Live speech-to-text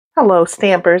Hello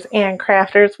stampers and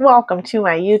crafters, welcome to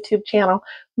my YouTube channel.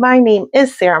 My name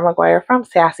is Sarah McGuire from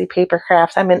Sassy Paper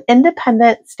Crafts. I'm an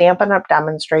independent Stampin' Up!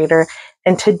 Demonstrator,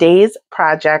 and today's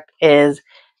project is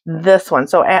this one.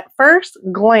 So at first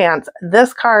glance,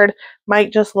 this card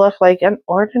might just look like an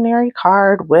ordinary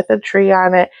card with a tree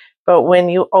on it, but when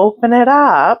you open it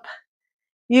up,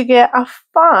 you get a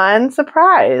fun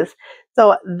surprise.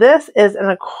 So this is an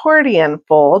accordion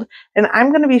fold, and I'm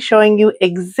going to be showing you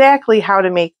exactly how to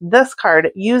make this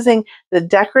card using the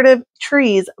Decorative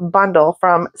Trees Bundle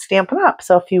from Stampin' Up!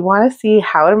 So if you want to see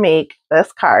how to make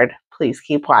this card, please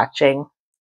keep watching.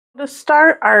 To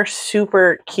start our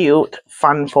super cute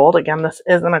fun fold, again, this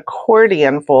is an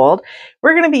accordion fold,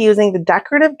 we're going to be using the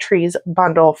Decorative Trees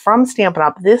Bundle from Stampin'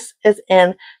 Up! This is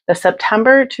in the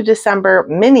September to December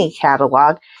mini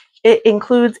catalog. It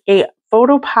includes a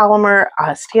photopolymer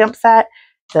stamp set,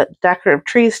 the Decorative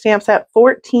Trees stamp set,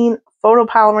 14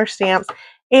 photopolymer stamps,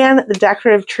 and the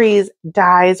Decorative Trees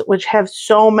dies, which have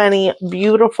so many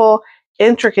beautiful,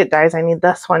 intricate dies. I need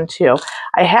this one too.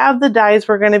 I have the dies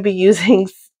we're going to be using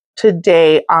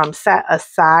today set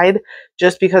aside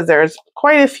just because there's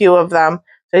quite a few of them.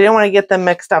 So I didn't want to get them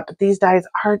mixed up, but these dies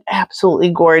are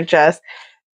absolutely gorgeous.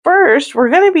 First, we're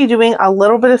going to be doing a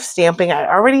little bit of stamping.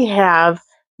 I already have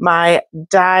my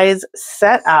dies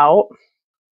set out,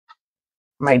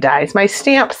 my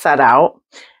stamp set out.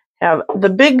 Have the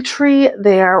big tree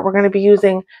there. We're going to be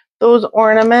using those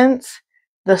ornaments,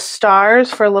 the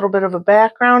stars for a little bit of a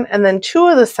background, and then two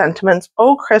of the sentiments,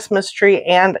 Oh Christmas Tree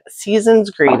and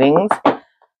Season's Greetings. I'm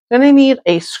going to need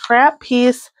a scrap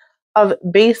piece of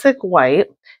basic white,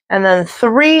 and then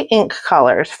 3 ink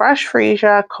colors, Fresh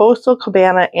Freesia, Coastal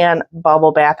Cabana, and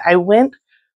Bubble Bath. I went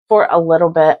for a little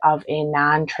bit of a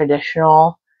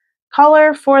non-traditional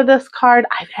color for this card.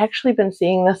 I've actually been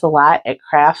seeing this a lot at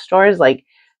craft stores, like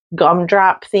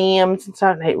gumdrop themes and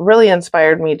stuff. It really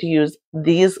inspired me to use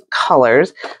these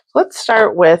colors. So let's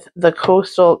start with the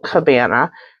Coastal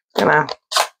Cabana. I'm gonna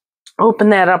open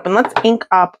that up and let's ink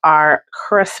up our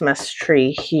Christmas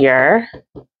tree here.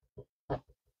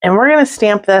 And we're gonna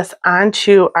stamp this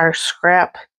onto our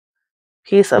scrap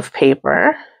piece of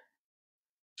paper.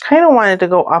 Kind of wanted to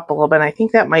go up a little bit. I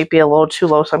think that might be a little too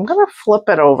low, so I'm going to flip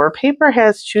it over. Paper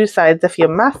has 2 sides. If you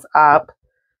mess up,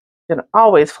 you can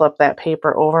always flip that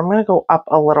paper over. I'm going to go up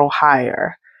a little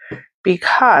higher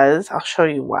because I'll show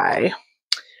you why.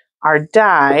 Our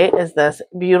die is this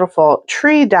beautiful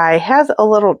tree die. It has a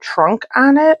little trunk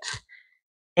on it,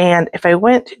 and if I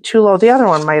went too low, the other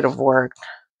one might have worked.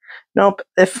 Nope,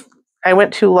 if I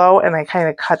went too low and I kind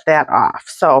of cut that off.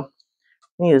 So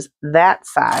use that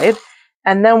side.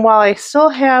 And then while I still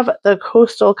have the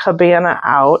Coastal Cabana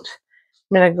out,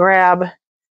 I'm going to grab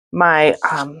my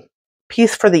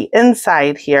piece for the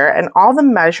inside here. And all the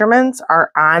measurements are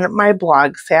on my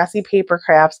blog,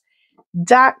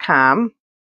 sassypapercrafts.com.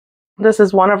 This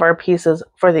is one of our pieces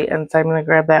for the inside. I'm going to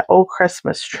grab that Oh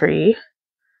Christmas Tree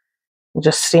and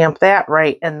just stamp that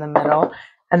right in the middle.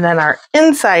 And then our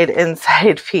inside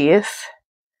piece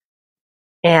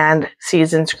and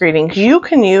Season's Greetings. You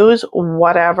can use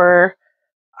whatever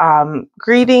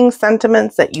greeting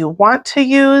sentiments that you want to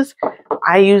use.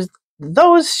 I use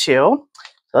those two.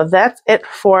 So that's it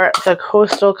for the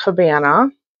Coastal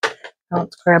Cabana. Now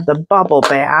let's grab the Bubble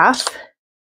Bath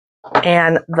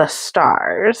and the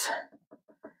stars.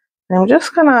 And I'm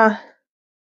just gonna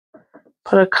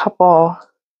put a couple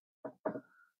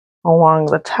along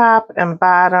the top and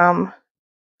bottom.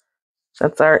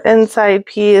 That's our inside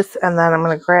piece. And then I'm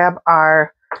gonna grab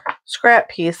our scrap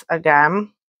piece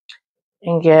again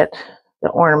and get the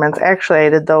ornaments. Actually, I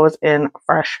did those in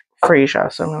Fresh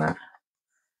Freesia, so I'm going to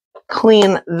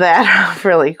clean that up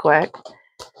really quick.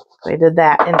 I did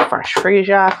that in Fresh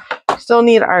Freesia. Still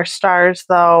need our stars,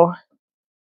 though,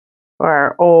 for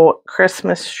our Oh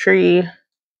Christmas Tree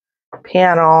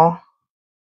panel.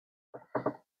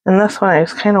 And this one, I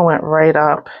just kind of went right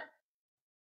up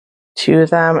to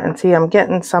them. And see, I'm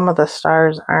getting some of the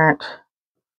stars aren't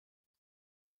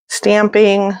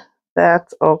stamping.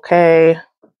 That's okay.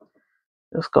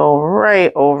 Just go right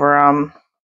over them.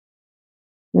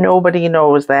 Nobody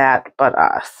knows that but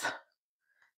us.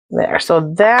 There.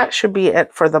 So that should be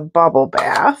it for the Bubble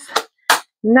Bath.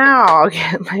 Now I'll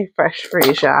get my Fresh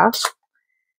Freesia.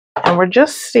 And we're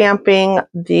just stamping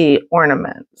the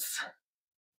ornaments.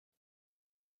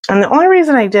 And the only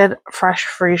reason I did Fresh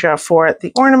Freesia for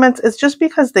the ornaments is just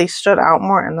because they stood out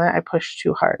more, and then I pushed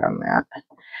too hard on that.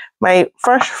 My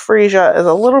Fresh Freesia is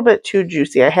a little bit too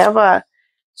juicy. I have a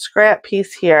scrap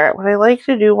piece here. What I like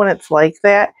to do when it's like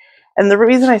that, and the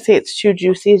reason I say it's too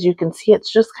juicy is you can see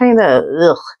it's just kind of,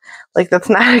 like that's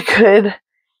not a good,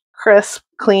 crisp,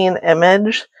 clean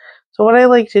image. So what I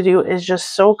like to do is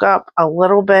just soak up a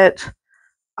little bit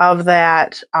of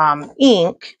that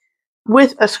ink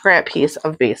with a scrap piece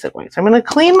of basic white. So I'm going to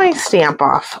clean my stamp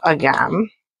off again.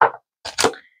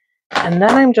 And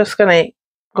then I'm just going to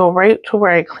go right to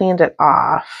where I cleaned it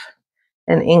off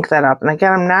and ink that up. And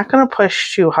again, I'm not going to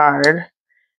push too hard.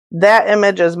 That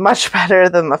image is much better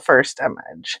than the first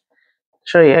image.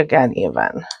 Show you again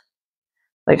even.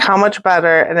 Like how much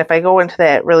better. And if I go into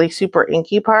that really super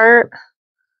inky part,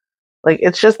 like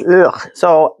it's just, ugh.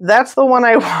 So that's the one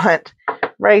I want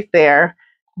right there.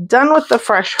 Done with the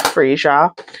fresh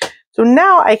freesia. So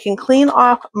now I can clean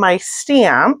off my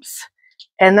stamps,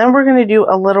 and then we're going to do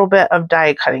a little bit of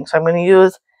die cutting. So I'm going to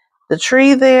use the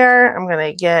tree there. I'm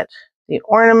going to get the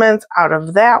ornaments out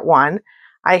of that one.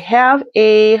 I have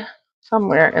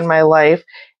somewhere in my life,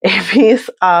 a piece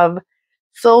of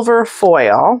silver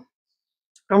foil,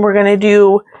 and we're going to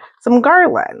do some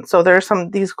garland. So there's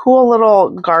these cool little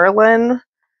garland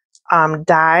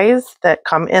dies that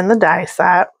come in the die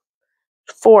set.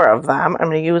 4 of them. I'm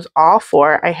going to use all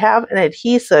 4. I have an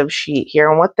adhesive sheet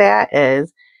here, and what that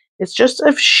is, it's just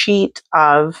a sheet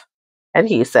of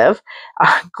adhesive,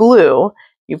 glue.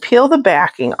 You peel the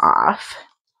backing off,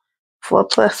 flip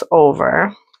this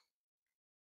over,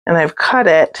 and I've cut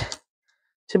it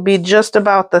to be just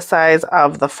about the size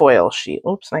of the foil sheet.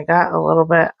 Oops, I got a little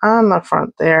bit on the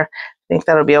front there. I think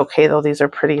that'll be okay, though. These are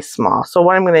pretty small. So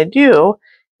what I'm going to do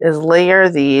is layer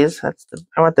these. I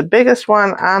want the biggest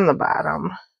one on the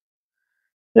bottom. I'm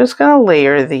just going to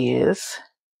layer these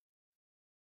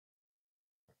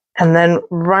and then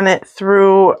run it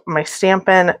through my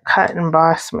Stampin' Cut and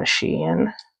Emboss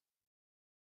machine.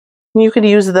 You could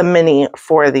use the mini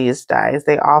for these dies.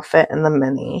 They all fit in the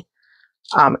mini.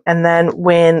 And then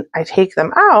when I take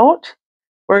them out,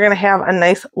 we're going to have a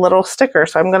nice little sticker.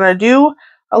 So I'm going to do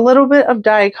a little bit of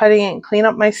die cutting and clean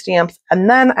up my stamps, and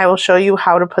then I will show you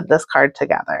how to put this card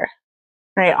together.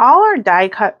 All right, all our die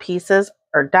cut pieces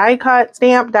are die cut,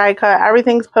 stamp, die cut,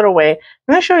 everything's put away. I'm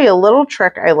going to show you a little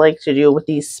trick I like to do with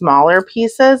these smaller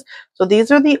pieces. So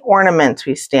these are the ornaments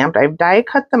we stamped. I've die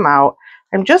cut them out.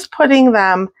 I'm just putting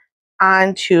them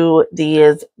onto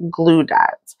these glue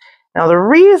dots. Now the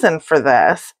reason for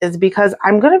this is because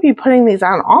I'm going to be putting these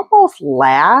on almost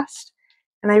last,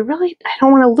 and I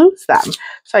don't want to lose them.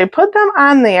 So I put them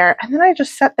on there, and then I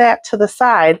just set that to the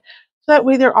side so that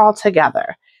way they're all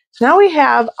together. So now we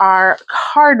have our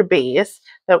card base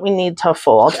that we need to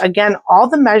fold. Again, all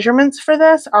the measurements for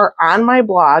this are on my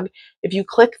blog. If you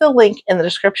click the link in the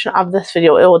description of this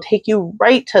video, it will take you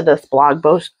right to this blog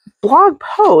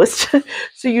post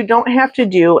so you don't have to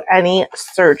do any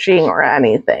searching or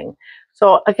anything.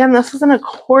 So again, this is an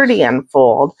accordion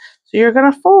fold. So you're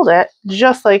going to fold it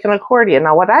just like an accordion.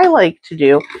 Now what I like to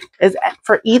do is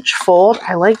for each fold,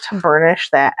 I like to burnish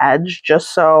that edge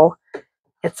just so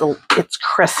it's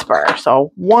crisper.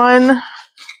 So 1,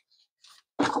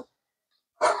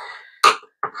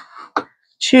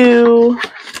 2,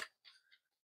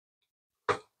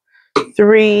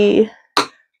 3,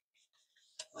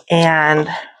 and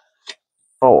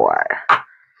 4.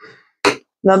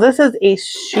 Now this is a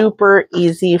super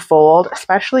easy fold,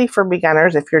 especially for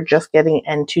beginners. If you're just getting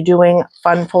into doing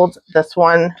fun folds, this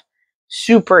one,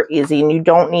 super easy, and you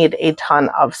don't need a ton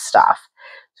of stuff.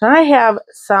 So I have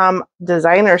some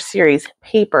designer series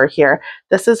paper here.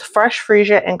 This is Fresh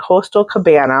Freesia and Coastal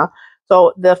Cabana.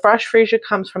 So the Fresh Freesia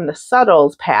comes from the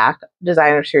Subtles pack,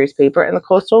 designer series paper, and the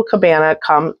Coastal Cabana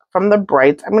come from the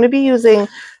Brights. I'm going to be using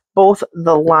both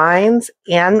the lines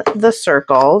and the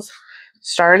circles,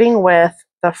 starting with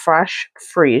the Fresh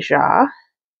Freesia.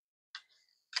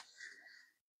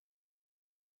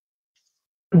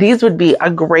 These would be a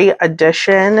great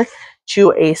addition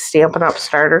to a Stampin' Up!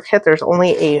 Starter kit. There's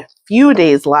only a few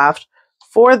days left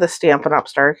for the Stampin' Up!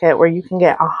 Starter kit where you can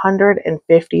get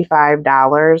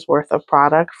 $155 worth of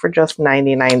product for just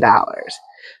 $99.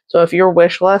 So if your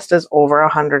wish list is over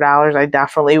 $100, I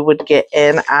definitely would get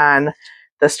in on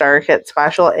the Starter Kit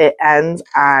special. It ends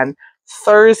on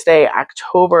Thursday,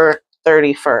 October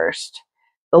 31st.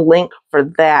 The link for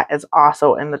that is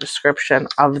also in the description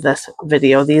of this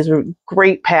video. These are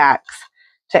great packs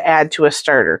to add to a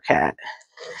starter kit.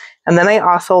 And then I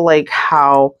also like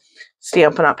how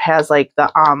Stampin' Up! Has like the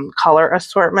color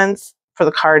assortments for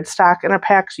the cardstock in a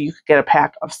pack. So you could get a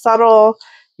pack of Subtle,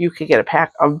 you could get a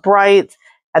pack of Bright,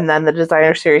 and then the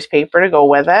designer series paper to go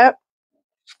with it.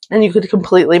 And you could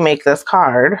completely make this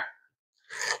card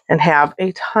and have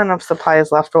a ton of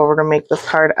supplies left over to make this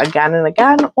card again and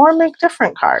again, or make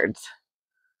different cards.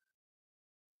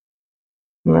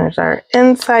 And there's our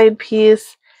inside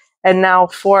piece. And now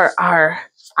for our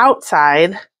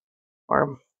outside,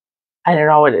 or I don't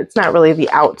know, it's not really the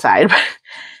outside, but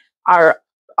our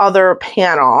other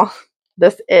panel.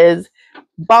 This is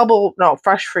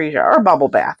Fresh Freezer or Bubble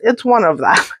Bath. It's one of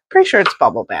them. Pretty sure it's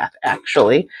Bubble Bath,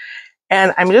 actually.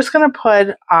 And I'm just going to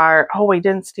put our, oh, we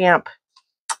didn't stamp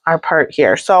our part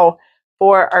here. So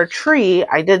for our tree,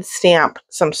 I did stamp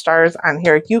some stars on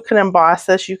here. You can emboss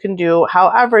this. You can do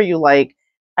however you like.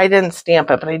 I didn't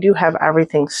stamp it, but I do have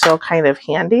everything still kind of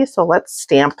handy. So let's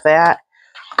stamp that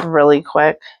really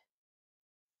quick.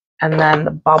 And then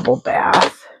the Bubble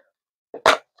Bath.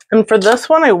 And for this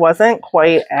one, I wasn't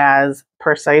quite as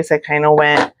precise. I kind of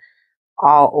went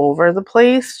all over the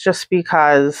place just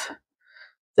because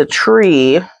the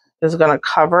tree is going to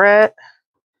cover it.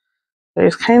 I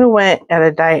just kind of went at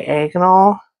a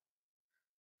diagonal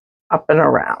up and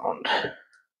around.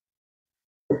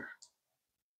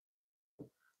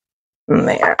 And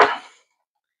there.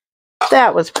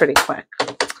 That was pretty quick.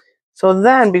 So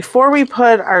then before we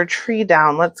put our tree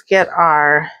down, let's get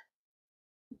our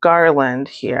garland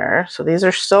here. So these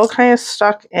are still kind of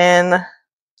stuck in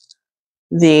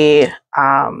the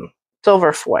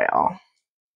silver foil.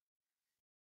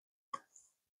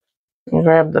 I'll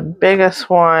grab the biggest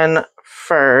one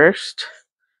first.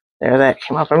 There, that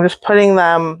came up. I'm just putting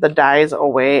the dies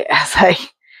away as I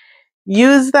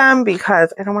use them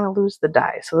because I don't want to lose the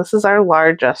die. So this is our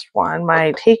largest one.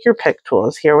 My take your pick tool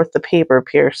is here with the paper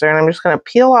piercer, and I'm just going to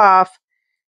peel off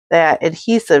that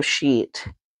adhesive sheet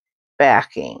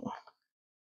backing.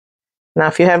 Now,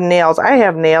 if you have nails, I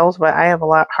have nails, but I have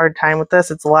a hard time with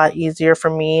this. It's a lot easier for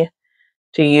me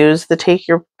to use the take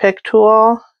your pick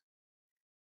tool.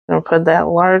 I'm going to put that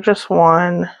largest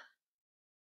one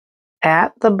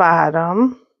at the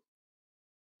bottom,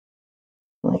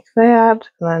 like that.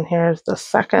 And then here's the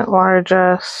second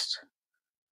largest.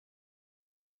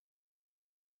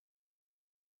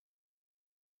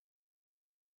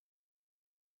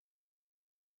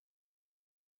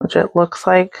 Which it looks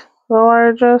like the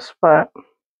largest, but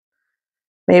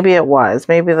maybe it was.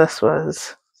 Maybe this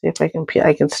was. See if I can peel.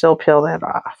 I can still peel that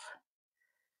off.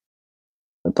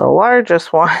 But the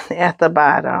largest one at the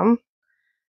bottom.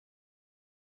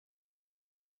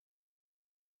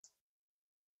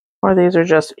 Or these are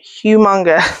just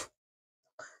humongous.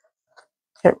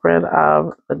 Get rid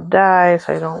of the die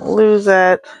so I don't lose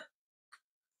it.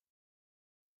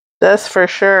 This for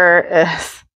sure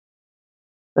is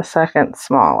the second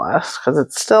smallest because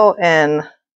it's still in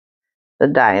the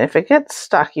die. And if it gets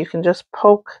stuck, you can just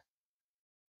poke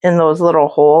in those little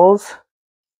holes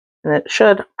and it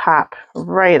should pop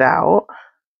right out.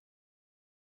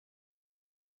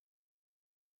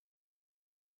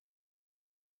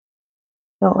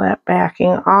 Peel that backing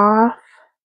off.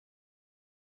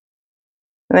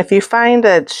 And if you find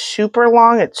that it's super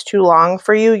long, it's too long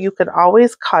for you, you could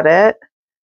always cut it.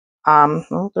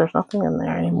 Oh, there's nothing in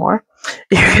there anymore.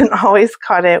 You can always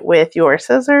cut it with your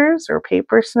scissors or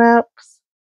paper snips.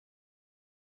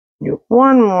 Do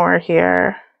one more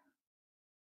here.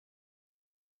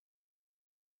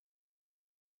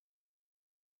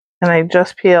 And I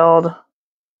just peeled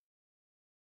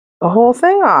the whole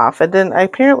thing off. It didn't,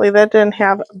 apparently that didn't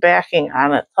have backing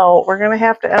on it. So we're going to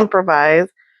have to improvise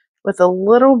with a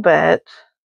little bit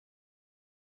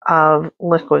of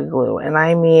liquid glue. And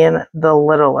I mean the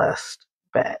littlest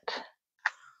bit.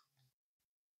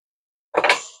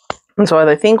 And so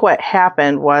I think what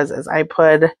happened was I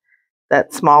put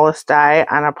that smallest die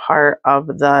on a part of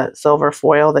the silver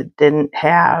foil that didn't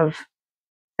have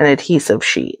an adhesive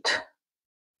sheet.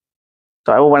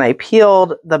 So when I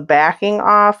peeled the backing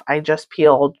off, I just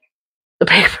peeled the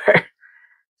paper.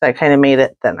 So I kind of made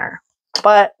it thinner.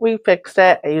 But we fixed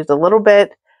it. I used a little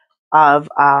bit of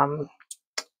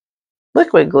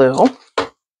liquid glue.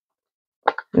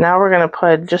 Now we're going to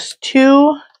put just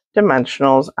 2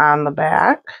 dimensionals on the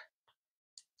back.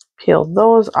 Peel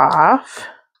those off.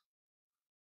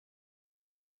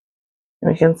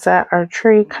 We can set our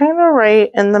tree kind of right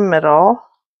in the middle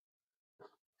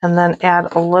and then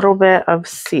add a little bit of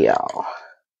seal.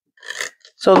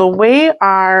 So the way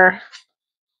our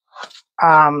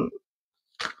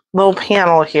little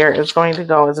panel here is going to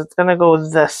go is it's going to go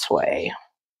this way.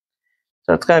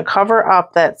 So it's going to cover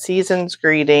up that season's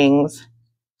greetings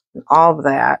and all of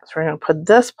that. So we're going to put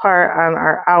this part on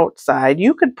our outside.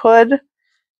 You could put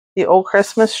the old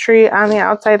Christmas tree on the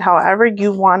outside however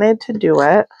you wanted to do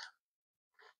it.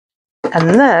 And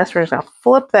this, we're just going to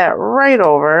flip that right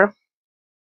over,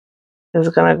 is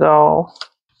going to go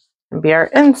and be our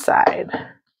inside.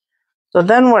 So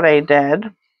then what I did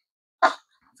is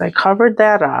I covered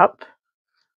that up,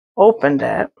 opened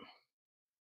it.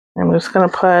 I'm just going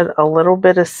to put a little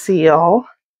bit of seal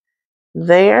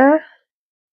there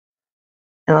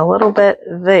and a little bit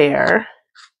there.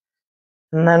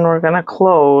 And then we're going to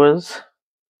close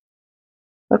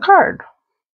the card.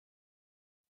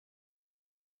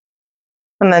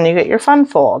 And then you get your fun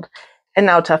fold. And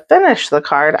now to finish the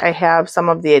card, I have some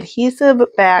of the adhesive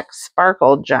back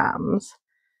sparkle gems.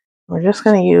 We're just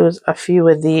going to use a few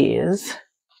of these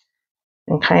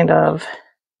and kind of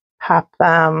pop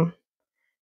them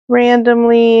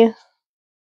randomly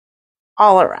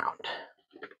all around.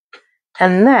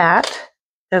 And that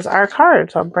is our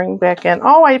card. So I'll bring back in,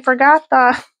 oh, I forgot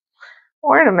the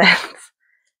ornaments.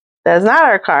 That's not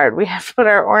our card. We have to put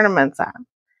our ornaments on.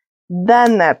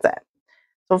 Then that's it.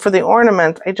 So for the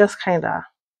ornaments, I just kind of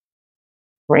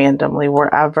randomly,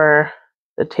 wherever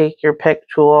the take your pick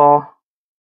tool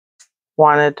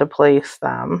wanted to place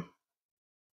them.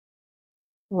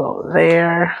 Go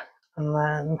there, and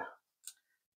then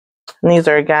and these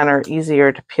are again are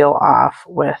easier to peel off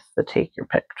with the take your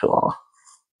pick tool.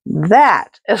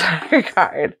 That is our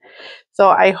card. So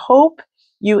I hope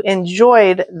you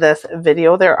enjoyed this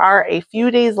video. There are a few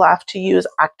days left to use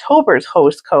October's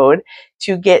host code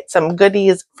to get some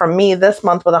goodies from me this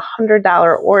month with a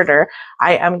 $100 order.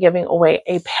 I am giving away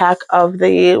a pack of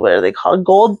the, what are they called,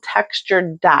 gold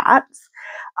textured dots.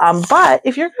 But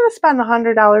if you're going to spend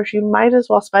 $100, you might as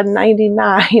well spend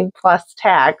 $99 plus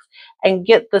tax and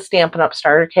get the Stampin' Up!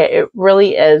 Starter Kit. It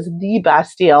really is the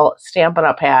best deal Stampin'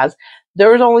 Up! Has.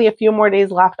 There's only a few more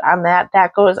days left on that.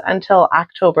 That goes until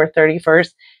October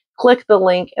 31st. Click the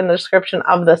link in the description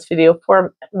of this video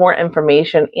for more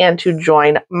information and to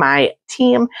join my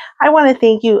team. I want to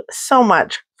thank you so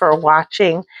much for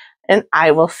watching, and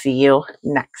I will see you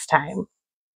next time.